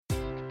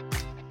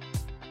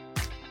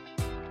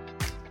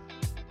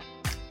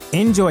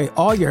Enjoy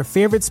all your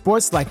favorite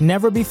sports like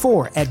never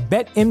before at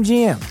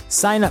BetMGM.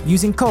 Sign up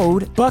using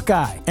code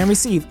Buckeye and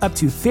receive up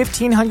to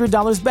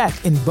 $1,500 back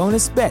in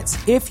bonus bets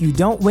if you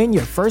don't win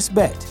your first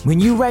bet. When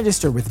you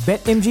register with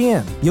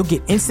BetMGM, you'll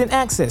get instant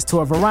access to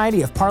a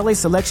variety of parlay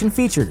selection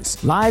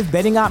features, live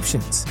betting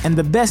options, and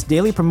the best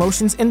daily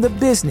promotions in the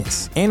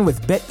business. And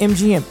with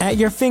BetMGM at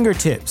your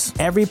fingertips,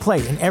 every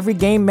play and every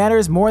game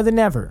matters more than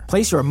ever.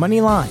 Place your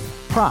money line,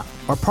 prop,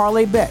 or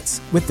parlay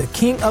bets with the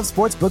king of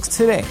sportsbooks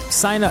today.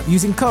 Sign up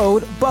using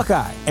code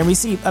Buckeye and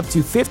receive up to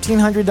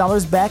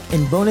 $1,500 back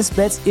in bonus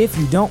bets if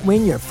you don't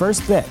win your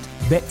first bet.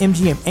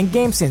 BetMGM and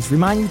GameSense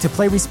remind you to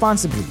play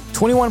responsibly.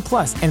 21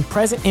 plus and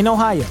present in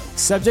Ohio,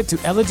 subject to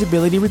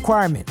eligibility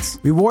requirements.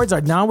 Rewards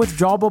are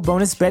non-withdrawable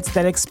bonus bets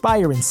that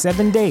expire in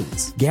 7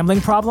 days. Gambling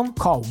problem?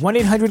 Call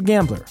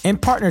 1-800-GAMBLER. In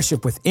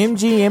partnership with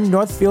MGM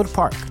Northfield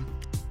Park.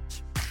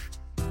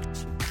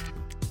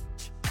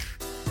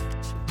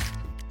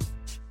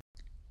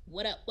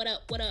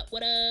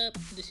 What up?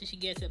 This is She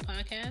Gets It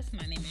Podcast.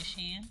 My name is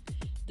Shan.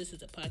 This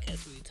is a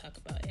podcast where we talk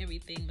about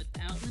everything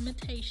without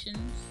limitations,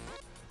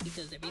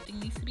 because everything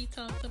needs to be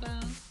talked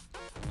about.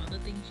 All the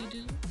things you do,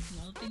 and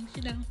all the things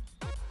you don't.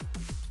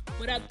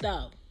 What up,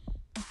 though?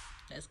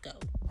 Let's go.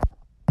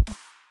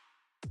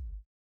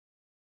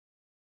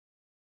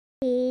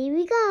 Here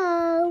we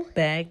go.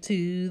 Back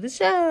to the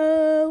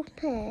show.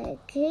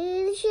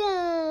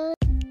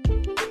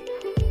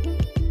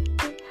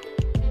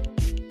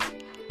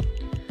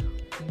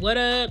 What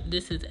up?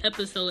 This is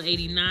episode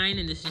 89,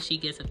 and this is She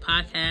Gets It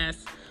Podcast.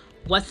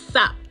 What's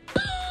up?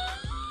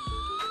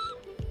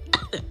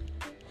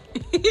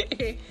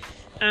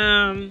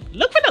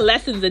 Look for the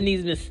lessons in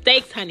these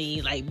mistakes,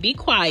 honey. Like, be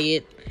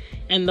quiet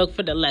and look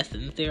for the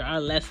lessons. There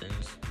are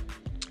lessons.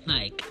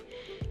 Like,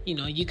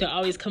 you can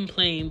always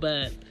complain,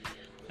 but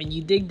when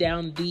you dig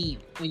down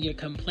deep, when you're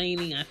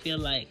complaining, I feel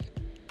like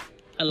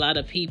a lot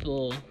of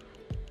people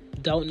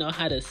don't know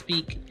how to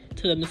speak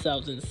to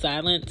themselves in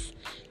silence,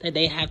 that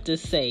they have to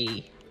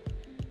say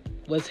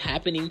what's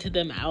happening to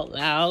them out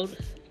loud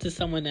to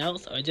someone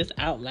else, or just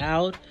out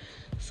loud,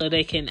 so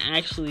they can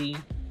actually,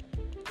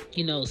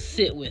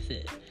 sit with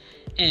it.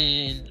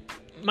 And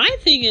my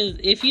thing is,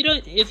 if you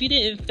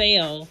didn't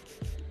fail,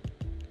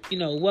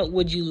 what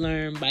would you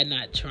learn by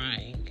not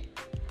trying?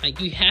 Like,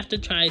 you have to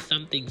try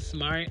something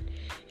smart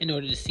in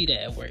order to see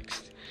that it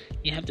works.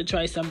 You have to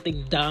try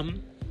something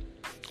dumb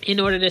in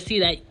order to see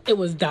that it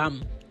was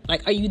dumb.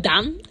 Like, are you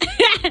dumb?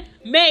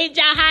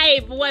 Major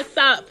hype, what's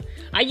up?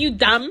 Are you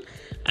dumb?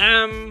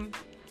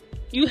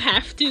 You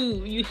have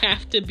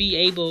to be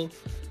able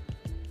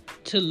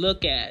to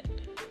look at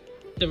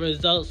the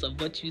results of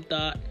what you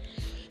thought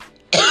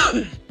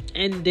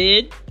and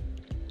did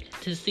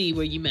to see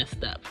where you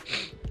messed up.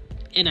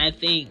 And I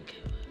think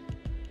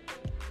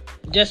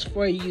just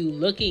for you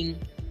looking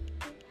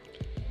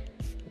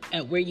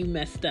at where you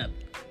messed up,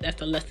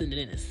 that's a lesson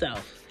in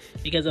itself.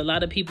 Because a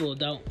lot of people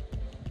don't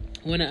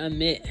want to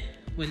admit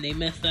when they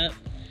mess up.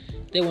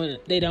 They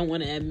don't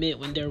want to admit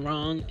when they're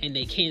wrong, and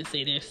they can't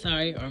say they're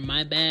sorry or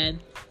my bad.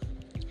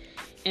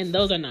 And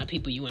those are not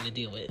people you want to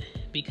deal with,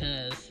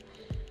 because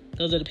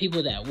those are the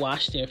people that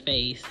wash their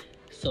face,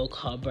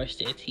 so-called brush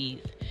their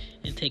teeth,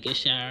 and take a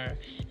shower,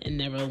 and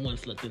never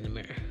once looked in the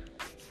mirror.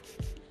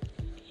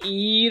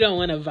 You don't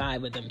want to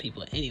vibe with them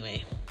people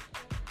anyway.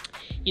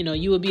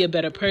 You will be a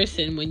better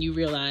person when you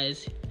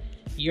realize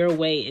your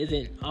way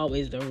isn't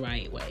always the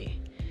right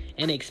way.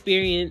 And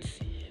experience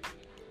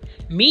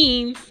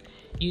means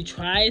you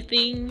try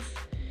things,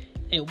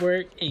 it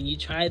worked, and you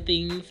try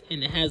things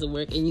and it hasn't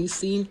worked, and you've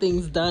seen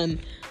things done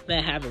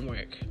that haven't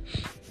worked.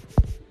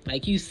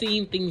 Like, you've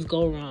seen things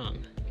go wrong.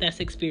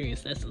 That's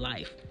experience. That's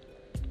life.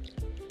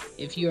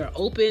 If you're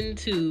open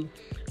to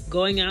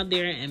going out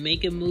there and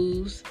making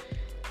moves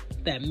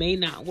that may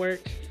not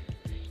work,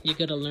 you're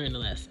going to learn a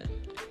lesson.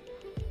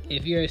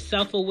 If you're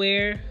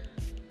self-aware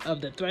of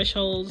the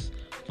thresholds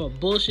for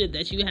bullshit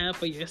that you have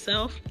for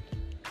yourself,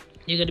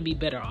 you're going to be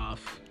better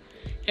off.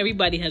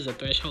 Everybody has a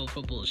threshold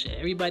for bullshit.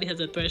 Everybody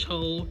has a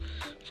threshold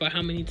for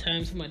how many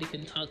times somebody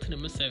can talk to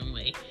them a certain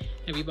way.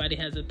 Everybody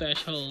has a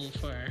threshold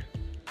for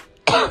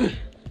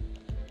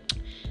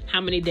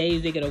how many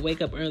days they're going to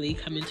wake up early,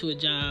 come into a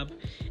job,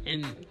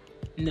 and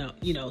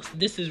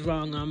this is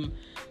wrong,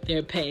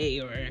 their pay,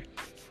 or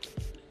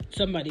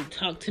somebody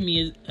talk to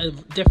me a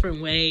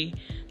different way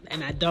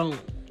and I don't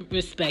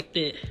respect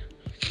it.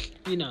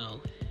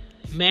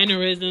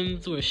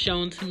 Mannerisms were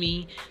shown to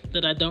me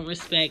that I don't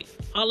respect.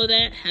 All of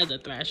that has a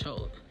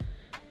threshold.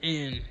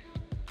 And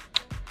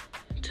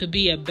to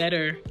be a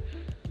better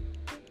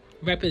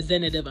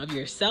representative of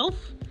yourself,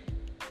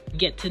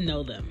 get to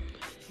know them,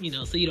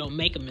 so you don't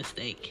make a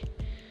mistake.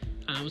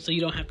 So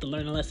you don't have to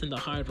learn a lesson the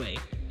hard way.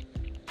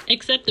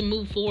 Accept and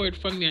move forward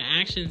from your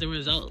actions and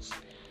results.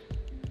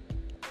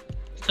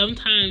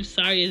 Sometimes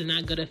sorry is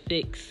not going to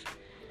fix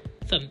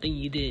something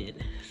you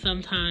did.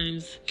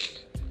 Sometimes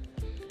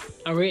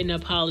a written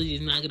apology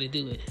is not going to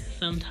do it.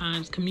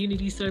 Sometimes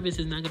community service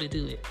is not going to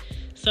do it.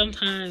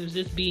 Sometimes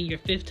this being your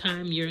 5th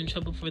time you're in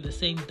trouble for the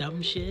same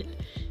dumb shit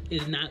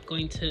is not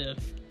going to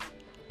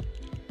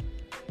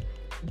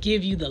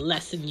give you the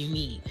lesson you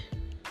need.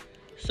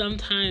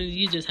 Sometimes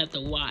you just have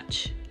to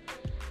watch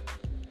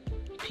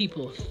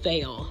people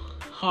fall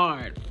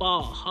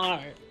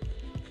hard,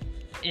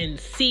 and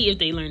see if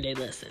they learn their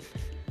lesson.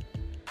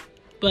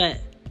 But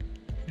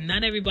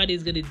not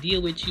everybody's going to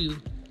deal with you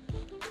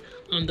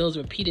on those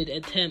repeated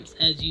attempts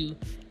as you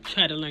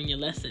try to learn your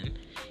lesson.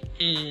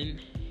 And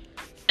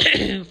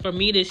for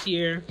me this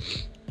year,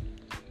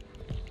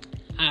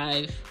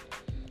 I've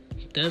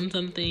done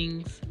some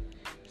things,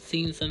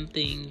 seen some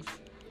things.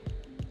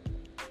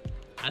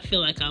 I feel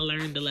like I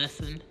learned the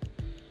lesson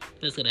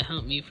that's going to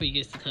help me for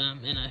years to come.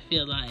 And I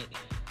feel like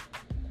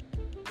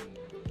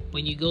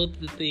when you go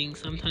through things,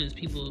 sometimes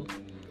people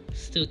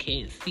still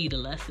can't see the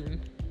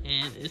lesson,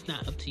 and it's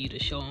not up to you to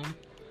show them,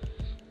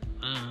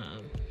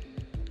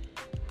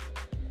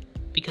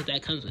 because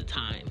that comes with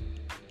time.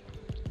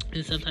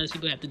 And sometimes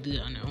people have to do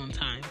it on their own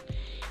time.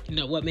 You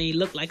know, what may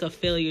look like a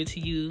failure to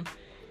you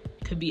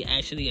could be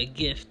actually a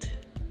gift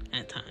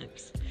at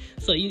times.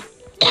 So you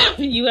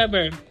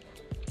ever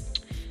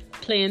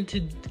plan to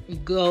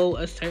go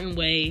a certain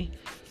way,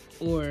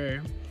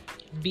 or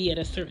be at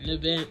a certain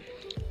event,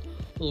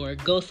 or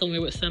go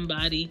somewhere with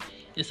somebody,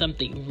 and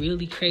something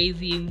really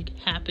crazy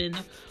happened,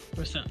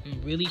 or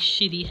something really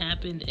shitty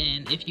happened,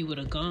 and if you would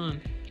have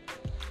gone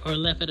or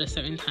left at a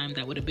certain time,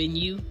 that would have been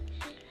you?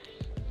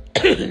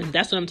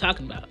 That's what I'm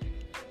talking about.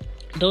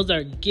 Those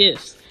are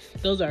gifts.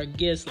 Those are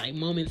gifts, like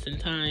moments in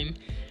time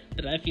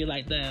that I feel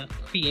like the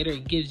Creator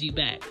gives you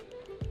back.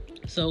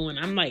 So when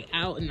I'm like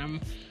out and I'm,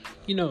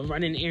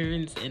 running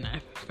errands, and I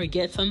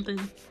forget something,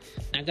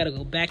 I gotta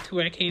go back to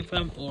where I came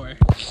from, or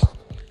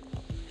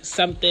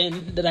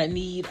something that I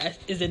need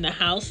is in the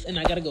house and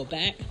I gotta go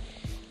back,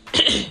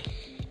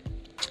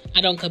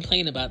 I don't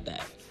complain about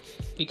that,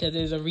 because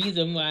there's a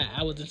reason why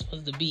I wasn't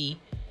supposed to be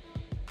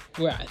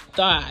where I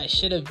thought I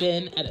should have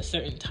been at a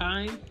certain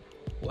time,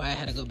 why I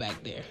had to go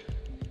back there.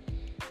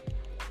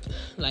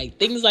 Like,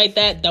 things like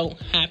that don't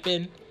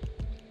happen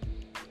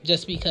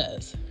just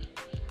because.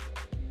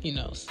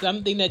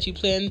 Something that you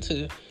planned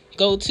to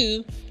go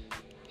to,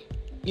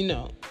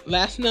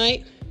 last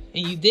night,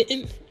 and you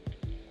didn't,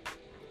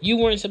 you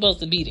weren't supposed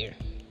to be there.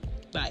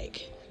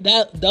 Like,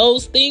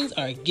 those things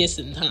are gifts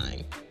in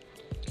time.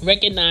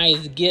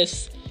 Recognize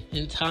gifts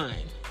in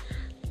time.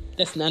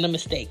 That's not a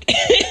mistake.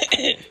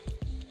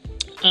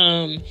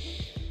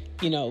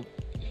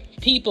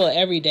 People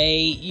every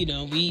day,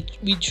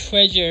 we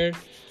treasure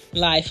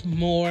life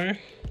more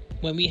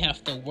when we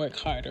have to work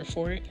harder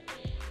for it,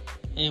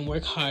 and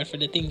work hard for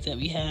the things that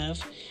we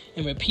have,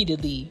 and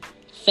repeatedly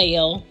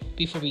fail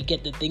before we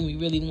get the thing we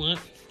really want.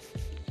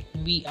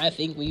 I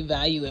think we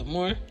value it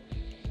more,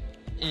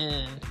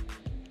 and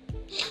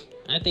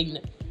I think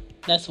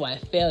that's why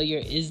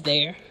failure is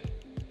there,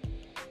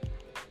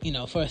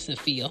 for us to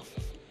feel,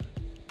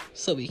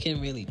 so we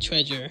can really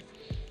treasure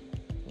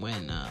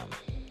when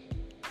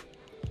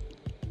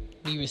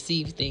we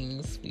receive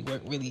things we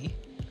work really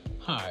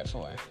hard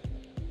for.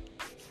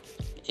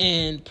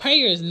 And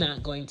prayer is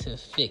not going to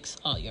fix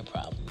all your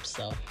problems,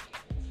 so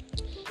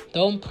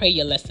don't pray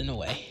your lesson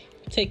away.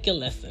 Take your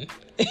lesson.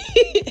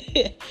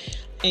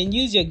 And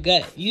use your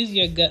gut. Use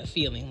your gut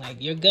feeling.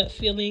 Like, your gut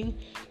feeling,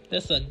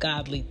 that's a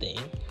godly thing.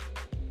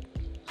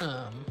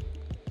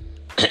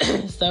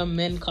 Some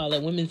men call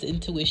it women's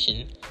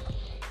intuition,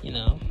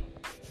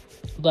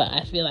 But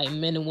I feel like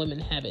men and women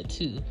have it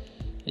too.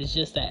 It's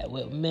just that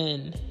with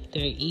men,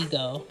 their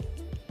ego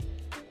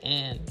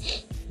and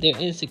their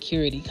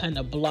insecurity kind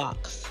of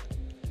blocks,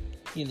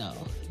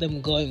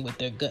 them going with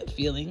their gut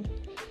feeling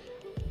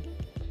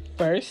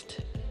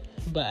first.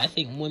 But I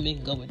think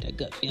women go with their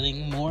gut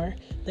feeling more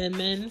than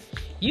men.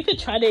 You could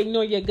try to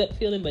ignore your gut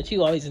feeling, but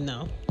you always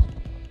know.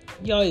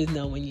 You always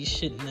know when you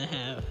shouldn't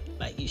have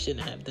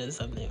done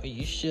something, or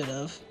you should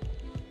have.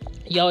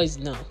 You always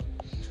know.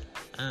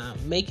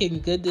 Making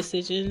good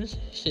decisions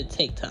should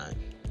take time.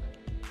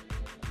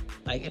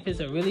 Like, if it's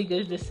a really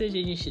good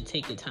decision, you should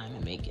take your time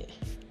and make it.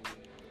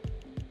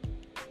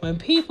 When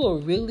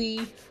people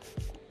really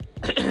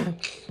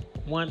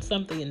want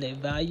something and they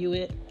value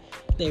it,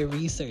 they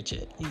research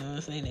it. You know what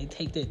I'm saying? They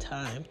take their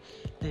time.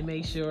 They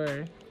make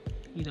sure,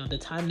 the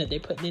time that they're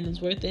putting in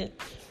is worth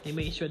it. They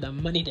make sure the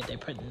money that they're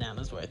putting down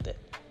is worth it.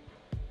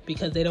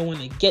 Because they don't want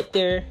to get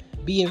there,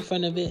 be in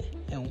front of it,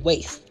 and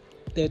waste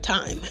their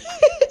time.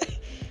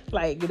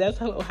 Like, that's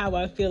how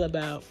I feel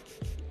about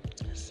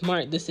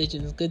smart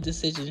decisions. Good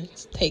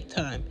decisions take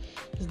time.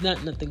 It's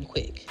not nothing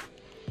quick.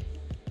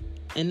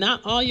 And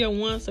not all your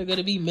wants are going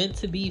to be meant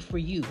to be for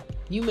you.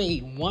 You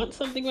may want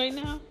something right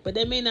now, but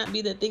that may not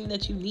be the thing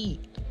that you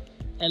need.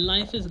 And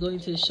life is going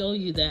to show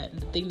you that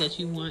the thing that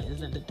you want is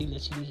not the thing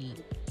that you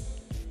need.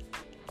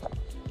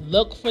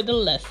 Look for the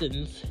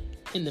lessons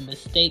in the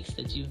mistakes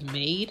that you've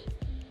made,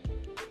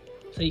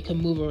 so you can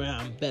move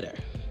around better.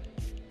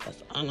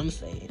 That's all I'm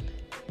saying.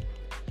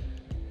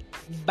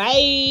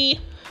 Bye.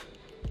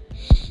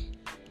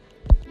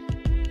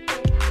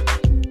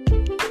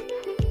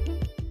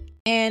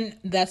 And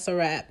that's a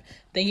wrap.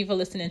 Thank you for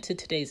listening to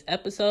today's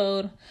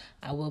episode.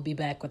 I will be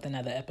back with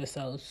another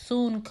episode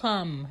soon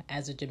come,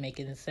 as a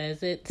Jamaican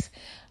says it.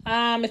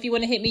 If you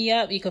want to hit me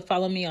up, you can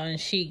follow me on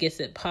She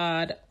Gets It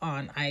Pod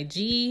on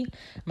IG.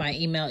 My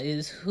email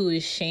is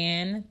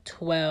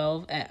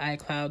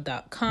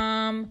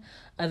whoisshan12@icloud.com.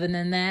 Other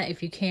than that,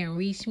 if you can't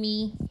reach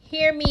me,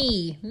 hear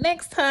me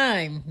next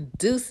time.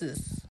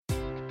 Deuces.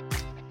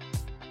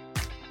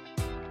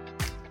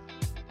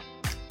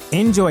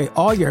 Enjoy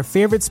all your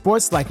favorite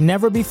sports like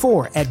never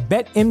before at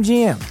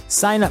BetMGM.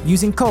 Sign up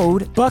using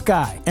code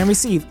Buckeye and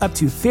receive up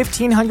to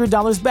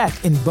 $1,500 back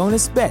in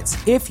bonus bets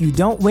if you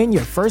don't win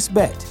your first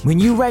bet. When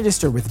you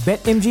register with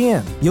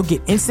BetMGM, you'll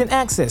get instant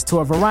access to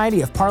a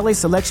variety of parlay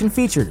selection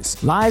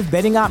features, live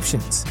betting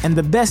options, and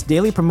the best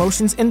daily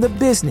promotions in the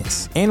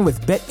business. And with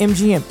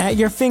BetMGM at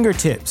your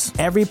fingertips,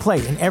 every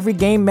play and every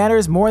game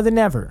matters more than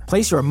ever.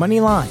 Place your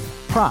money line,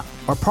 prop,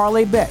 or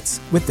parlay bets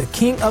with the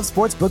king of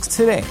sportsbooks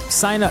today.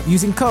 Sign up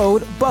using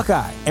code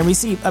Buckeye and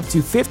receive up to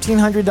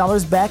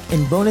 $1,500 back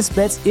in bonus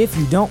bets if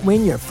you don't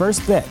win your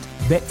first bet.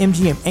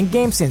 BetMGM and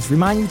GameSense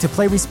remind you to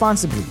play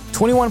responsibly.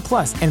 21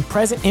 plus and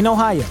present in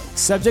Ohio,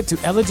 subject to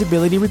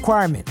eligibility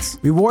requirements.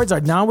 Rewards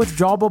are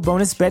non-withdrawable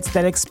bonus bets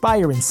that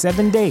expire in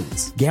 7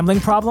 days. Gambling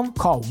problem?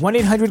 Call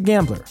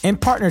 1-800-GAMBLER in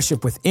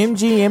partnership with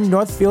MGM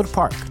Northfield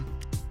Park.